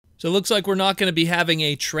So it looks like we're not going to be having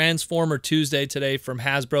a Transformer Tuesday today from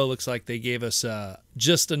Hasbro. Looks like they gave us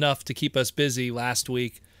just enough to keep us busy last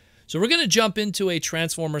week. So we're going to jump into a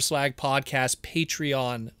Transformer Slag podcast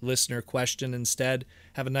Patreon listener question instead.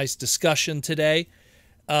 Have a nice discussion today.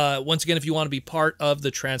 Once again, if you want to be part of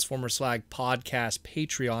the Transformer Slag podcast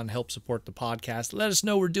Patreon, help support the podcast, let us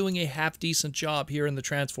know. We're doing a half-decent job here in the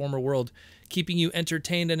Transformer world, keeping you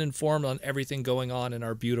entertained and informed on everything going on in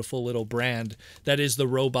our beautiful little brand that is the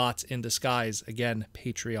Robots in Disguise. Again,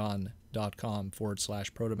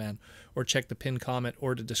 patreon.com/Protoman, or check the pinned comment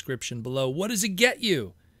or the description below. What does it get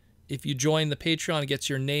you? If you join the Patreon, it gets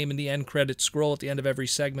your name in the end credit scroll at the end of every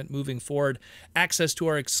segment moving forward, access to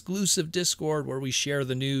our exclusive Discord where we share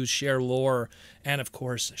the news, share lore, and of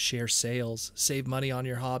course, share sales, save money on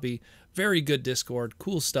your hobby. Very good Discord,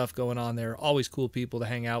 cool stuff going on there, always cool people to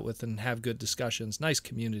hang out with and have good discussions, nice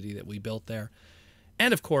community that we built there.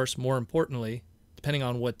 And of course, more importantly, depending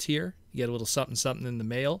on what tier, you get a little something something in the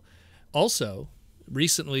mail. Also,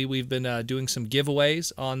 recently we've been doing some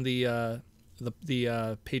giveaways on the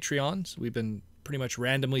Patreons. We've been pretty much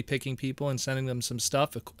randomly picking people and sending them some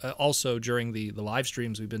stuff. Also during the live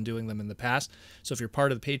streams, we've been doing them in the past. So if you're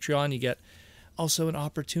part of the Patreon, you get also an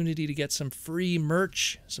opportunity to get some free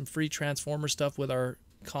merch, some free Transformer stuff with our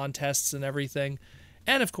contests and everything.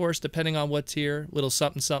 And of course, depending on what tier, little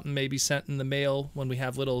something something may be sent in the mail when we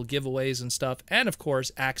have little giveaways and stuff. And of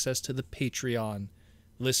course, access to the Patreon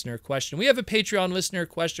listener question. We have a Patreon listener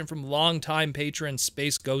question from longtime patron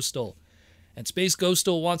Space Ghostal. And Space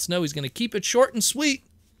Ghostal wants to know, he's going to keep it short and sweet.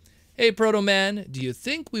 Hey, Proto Man, do you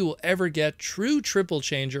think we will ever get true triple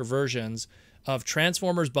changer versions of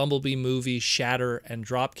Transformers Bumblebee movie, Shatter, and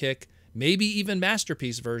Dropkick? Maybe even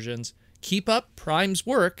masterpiece versions. Keep up Prime's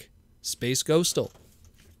work, Space Ghostal.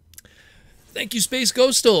 Thank you, Space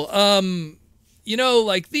Ghostal. You know,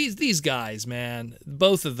 like these guys, man,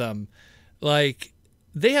 both of them, like,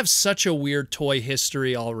 they have such a weird toy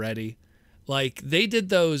history already. Like, they did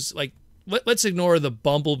those, like, let's ignore the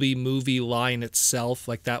Bumblebee movie line itself,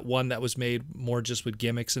 like that one that was made more just with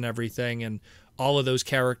gimmicks and everything, and all of those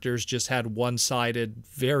characters just had one-sided,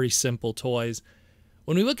 very simple toys.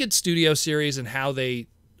 When we look at Studio Series and how they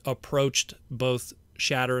approached both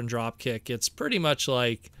Shatter and Dropkick, it's pretty much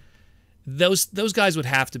like those guys would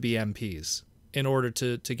have to be MPs in order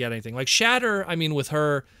to get anything. Like Shatter, I mean, with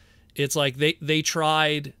her, it's like they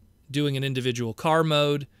tried doing an individual car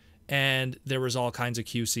mode, and there was all kinds of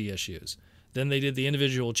QC issues. Then they did the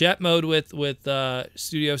individual jet mode with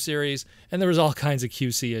Studio Series, and there was all kinds of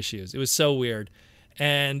QC issues. It was so weird.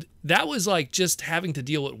 And that was like just having to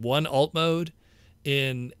deal with one alt mode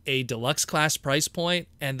in a deluxe class price point,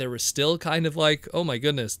 and there was still kind of like, oh my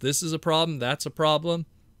goodness, this is a problem, that's a problem.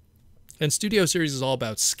 And Studio Series is all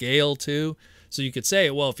about scale too. So you could say,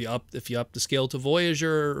 well, if you up the scale to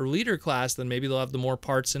Voyager or Leader class, then maybe they'll have the more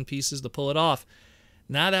parts and pieces to pull it off.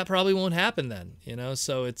 Now that probably won't happen then, you know?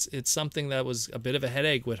 So it's something that was a bit of a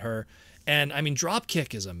headache with her. And I mean,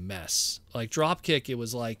 Dropkick is a mess. Like Dropkick, it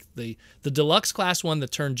was like the deluxe class one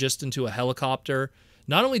that turned just into a helicopter.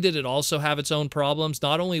 Not only did it also have its own problems,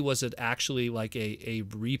 not only was it actually like a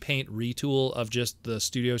repaint retool of just the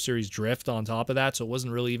Studio Series Drift on top of that, so it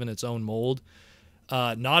wasn't really even its own mold.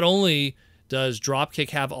 Not only does Dropkick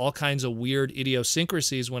have all kinds of weird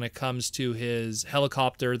idiosyncrasies when it comes to his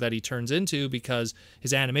helicopter that he turns into, because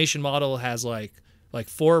his animation model has like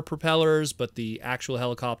 4 propellers, but the actual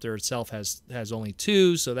helicopter itself has only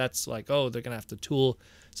 2, so that's like, oh, they're gonna have to tool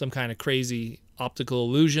some kind of crazy optical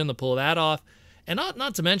illusion to pull that off. And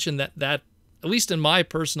not to mention that at least in my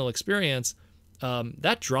personal experience,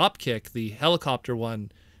 that Dropkick, the helicopter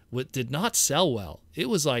one, did not sell well. It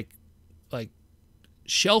was like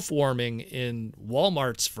shelf warming in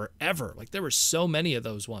Walmarts forever. Like there were so many of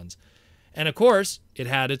those ones. And of course, it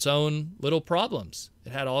had its own little problems.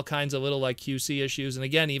 It had all kinds of little like QC issues. And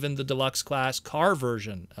again, even the deluxe class car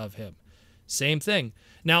version of him, same thing.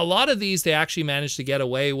 Now, a lot of these, they actually managed to get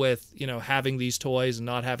away with, you know, having these toys and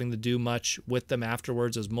not having to do much with them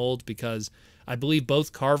afterwards as molds, because I believe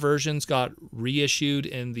both car versions got reissued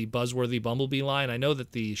in the Buzzworthy Bumblebee line. I know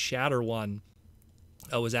that the Shatter one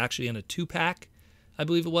was actually in a 2-pack. I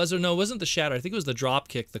believe it was, or no, it wasn't the Shatter. I think it was the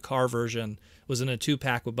Dropkick. The car version was in a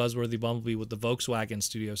 2-pack with Buzzworthy Bumblebee with the Volkswagen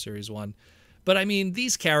Studio Series one. But I mean,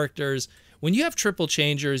 these characters, when you have triple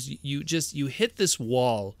changers, you hit this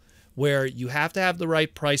wall where you have to have the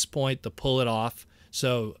right price point to pull it off.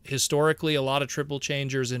 So historically, a lot of triple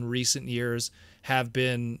changers in recent years have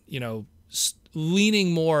been, you know,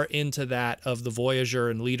 leaning more into that of the Voyager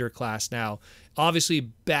and Leader class now. Obviously,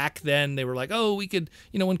 back then, they were like, oh, we could,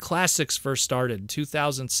 you know, when Classics first started,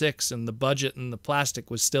 2006, and the budget and the plastic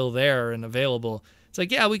was still there and available, It's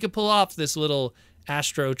like, yeah, we could pull off this little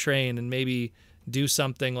Astro train and maybe do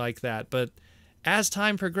something like that. But as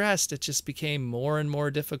time progressed, it just became more and more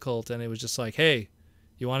difficult. And it was just like, hey,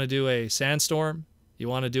 you want to do a Sandstorm? You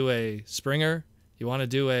want to do a Springer? You want to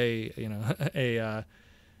do a, you know, a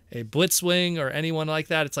Blitzwing or anyone like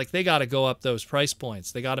that? It's like they got to go up those price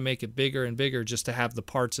points. They got to make it bigger and bigger just to have the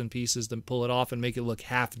parts and pieces to pull it off and make it look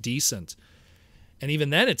half decent. And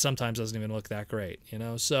even then, it sometimes doesn't even look that great, you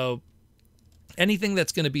know? So anything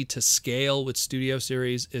that's going to be to scale with Studio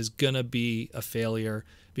Series is going to be a failure,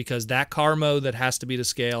 because that car mode that has to be to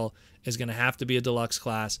scale is going to have to be a deluxe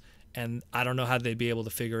class. And I don't know how they'd be able to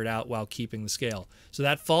figure it out while keeping the scale. So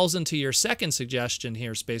that falls into your second suggestion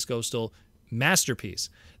here, Space Coastal, Masterpiece.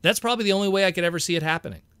 That's probably the only way I could ever see it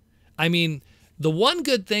happening. I mean, the one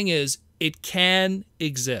good thing is it can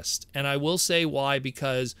exist. And I will say why,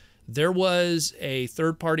 because there was a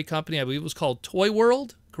third-party company, I believe it was called Toy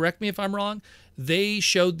World. Correct me if I'm wrong. They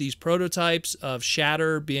showed these prototypes of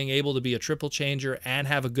Shatter being able to be a triple changer and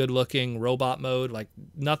have a good-looking robot mode. Like,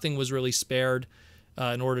 nothing was really spared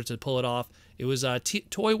in order to pull it off. It was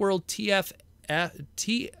Toy World I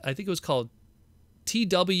think it was called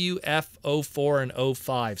TWF 04 and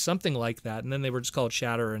 05, something like that. And then they were just called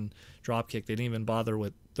Shatter and Dropkick. They didn't even bother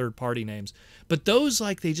with third-party names. But those,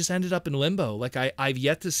 like, they just ended up in limbo. Like, I've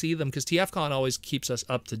yet to see them, because TFCon always keeps us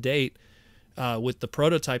up to date with the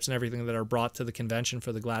prototypes and everything that are brought to the convention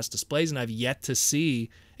for the glass displays, and I've yet to see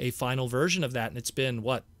a final version of that. And it's been,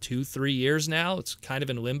 what, 2-3 years now? It's kind of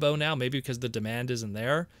in limbo now, maybe because the demand isn't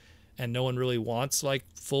there and no one really wants, like,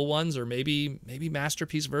 full ones, or maybe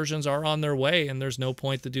Masterpiece versions are on their way and there's no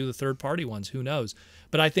point to do the third-party ones. Who knows?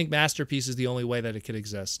 But I think Masterpiece is the only way that it could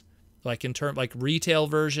exist. Like, in terms, like, retail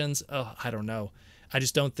versions, I don't know. I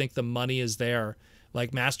just don't think the money is there.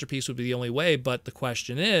 Like, Masterpiece would be the only way, but the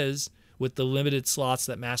question is, with the limited slots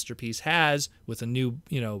that Masterpiece has, with a new,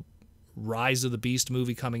 you know, Rise of the Beast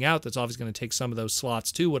movie coming out, that's obviously going to take some of those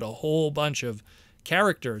slots too, with a whole bunch of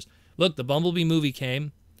characters. Look, the Bumblebee movie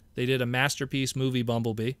came. They did a Masterpiece movie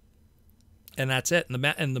Bumblebee, and that's it.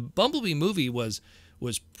 And the Bumblebee movie was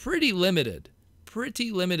pretty limited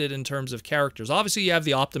in terms of characters. Obviously, you have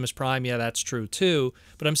the Optimus Prime. Yeah, that's true too.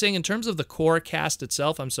 But I'm saying in terms of the core cast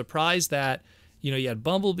itself, I'm surprised that, you know, you had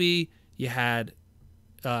Bumblebee, you had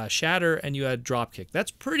Shatter, and you had Dropkick.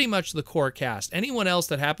 That's pretty much the core cast. Anyone else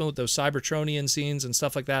that happened with those Cybertronian scenes and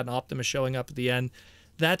stuff like that, and Optimus showing up at the end,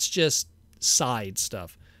 that's just side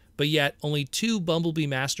stuff. But yet, only 2 Bumblebee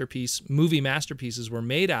movie masterpieces were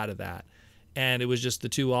made out of that. And it was just the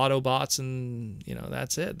 2 Autobots, and, you know,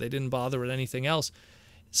 that's it. They didn't bother with anything else.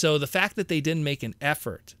 So the fact that they didn't make an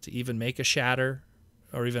effort to even make a Shatter,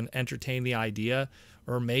 or even entertain the idea,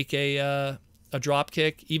 or make a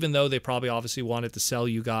Dropkick, even though they probably obviously wanted to sell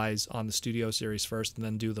you guys on the Studio Series first and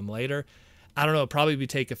then do them later, I don't know, it'll probably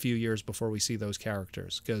take a few years before we see those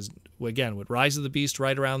characters. Because, again, with Rise of the Beast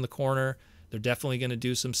right around the corner, they're definitely going to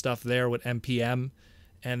do some stuff there with MPM.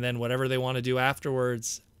 And then whatever they want to do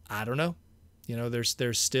afterwards, I don't know. You know,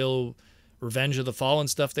 there's still Revenge of the Fallen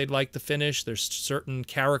stuff they'd like to finish. There's certain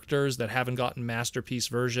characters that haven't gotten Masterpiece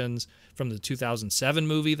versions from the 2007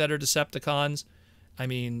 movie that are Decepticons. I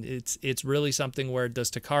mean, it's really something where,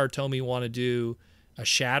 does Takara Tomy want to do a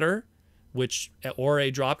Shatter, or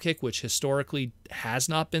a Dropkick, which historically has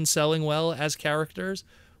not been selling well as characters,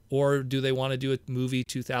 or do they want to do a movie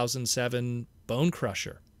 2007 Bone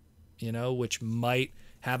Crusher, you know, which might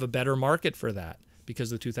have a better market for that, because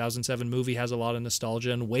the 2007 movie has a lot of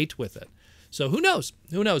nostalgia and weight with it. So who knows?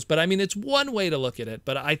 Who knows? But I mean, it's one way to look at it.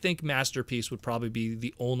 But I think Masterpiece would probably be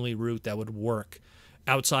the only route that would work,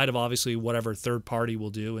 outside of obviously whatever third party will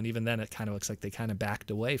do. And even then, it kind of looks like they kind of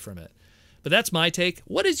backed away from it. But that's my take.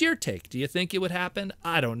 What is your take? Do you think it would happen?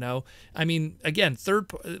 I don't know. I mean, again,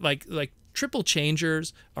 like triple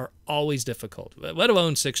changers are always difficult, let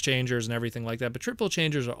alone 6 changers and everything like that. But triple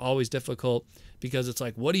changers are always difficult, because it's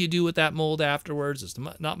like, what do you do with that mold afterwards?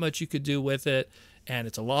 There's not much you could do with it. And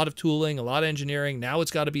it's a lot of tooling, a lot of engineering. Now it's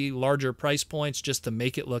got to be larger price points just to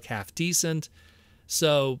make it look half decent.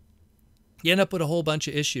 So you end up with a whole bunch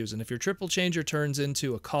of issues. And if your triple changer turns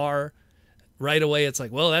into a car, right away it's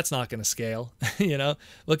like, well, that's not going to scale. You know,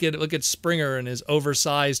 look at Springer and his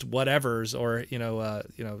oversized whatevers, or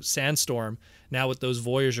Sandstorm now with those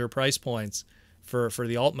Voyager price points for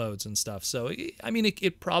the alt modes and stuff. So I mean,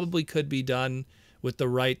 it probably could be done with the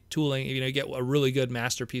right tooling. You know, you get a really good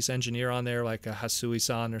Masterpiece engineer on there, like a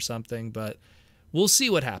Hasui-san or something. But we'll see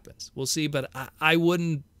what happens. We'll see. But I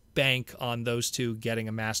wouldn't bank on those 2 getting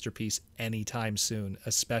a Masterpiece anytime soon,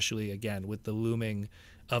 especially, again, with the looming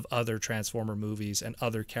of other Transformer movies and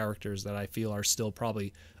other characters that I feel are still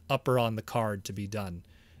probably upper on the card to be done.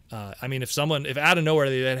 I mean, if out of nowhere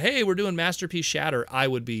they said, hey, we're doing Masterpiece Shatter, I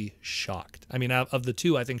would be shocked. I mean, of the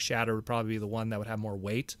two, I think Shatter would probably be the one that would have more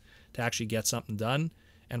weight to actually get something done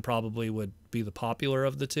and probably would be the popular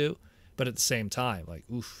of the two. But at the same time, like,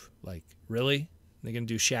 oof, like, really? They're going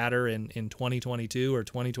to do Shatter in 2022 or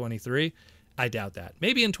 2023? I doubt that.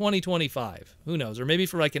 Maybe in 2025. Who knows? Or maybe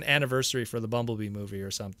for like an anniversary for the Bumblebee movie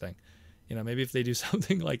or something. You know, maybe if they do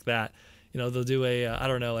something like that, you know, they'll do I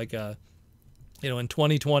don't know, like you know, in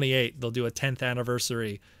 2028, they'll do a 10th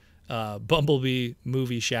anniversary Bumblebee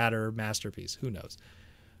movie Shatter masterpiece. Who knows?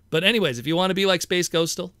 But anyways, if you want to be like Space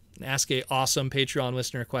Ghostal and ask a awesome Patreon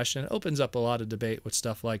listener question, it opens up a lot of debate with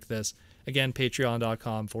stuff like this. Again,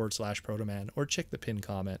 patreon.com/Protoman, or check the pinned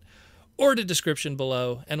comment or the description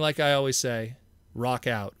below. And like I always say, rock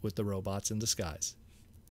out with the robots in disguise.